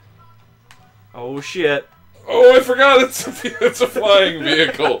 Oh shit. Oh, I forgot it's a flying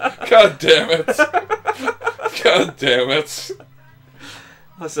vehicle. God damn it. God damn it.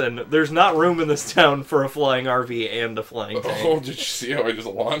 Listen, there's not room in this town for a flying RV and a flying tank. Oh, did you see how I just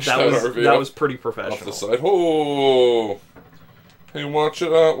launched that RV? That was pretty professional. Off the side. Oh. Hey, watch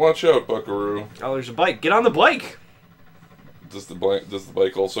out, Buckaroo. Oh, there's a bike. Get on the bike. Does the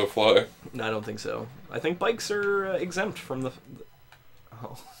bike also fly? No, I don't think so. I think bikes are exempt from the...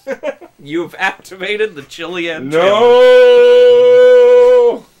 Oh. You've activated the Chilean No!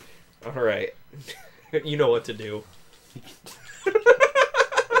 Alright. You know what to do.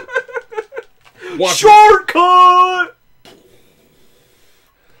 Shortcut!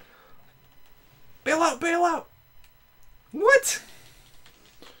 Bail out! What?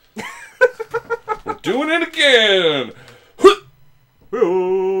 We're doing it again!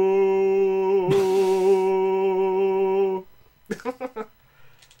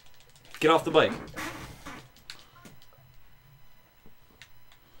 Get off the bike.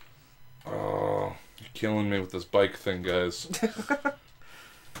 Oh, you're killing me with this bike thing, guys.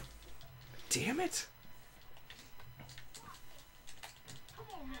 Damn it.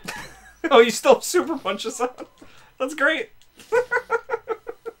 Oh, you still super punches on? That's great.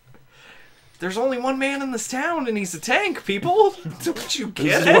 There's only one man in this town, and he's a tank, people. Don't you get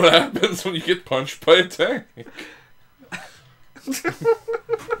it? This is what happens when you get punched by a tank.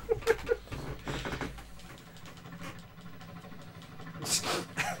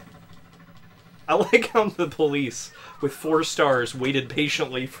 I like how the police, with 4 stars, waited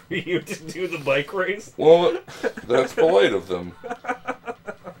patiently for you to do the bike race. Well, that's polite of them.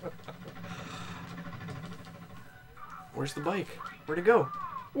 Where's the bike? Where'd it go?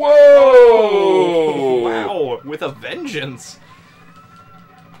 Whoa! Oh, wow, with a vengeance.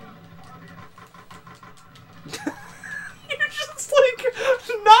 You're just like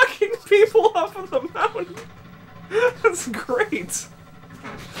knocking people off of the mountain. That's great.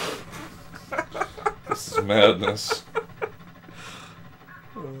 This is madness.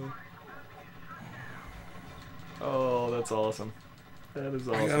 Oh, that's awesome. That is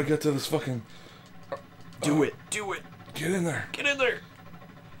awesome. I gotta get to this fucking... Do it. Do it. Get in there. Get in there.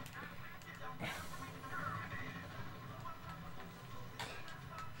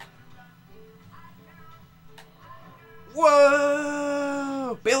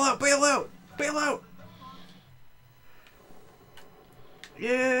 Whoa! Bail out! Bail out! Bail out!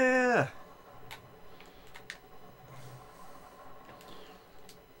 Yeah!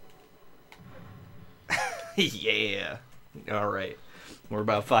 Yeah. All right. We're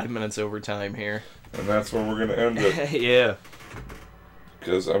about 5 minutes over time here. And that's where we're gonna end it. Yeah.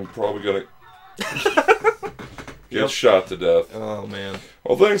 Because I'm probably gonna get shot to death. Oh, man.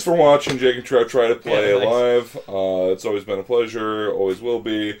 Well, thanks for watching J&TRE Try to Play Yeah, live. It's always been a pleasure. Always will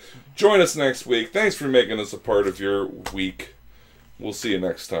be. Join us next week. Thanks for making us a part of your week. We'll see you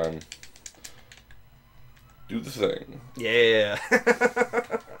next time. Do the thing. Yeah.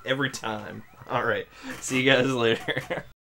 Every time. All right. See you guys later.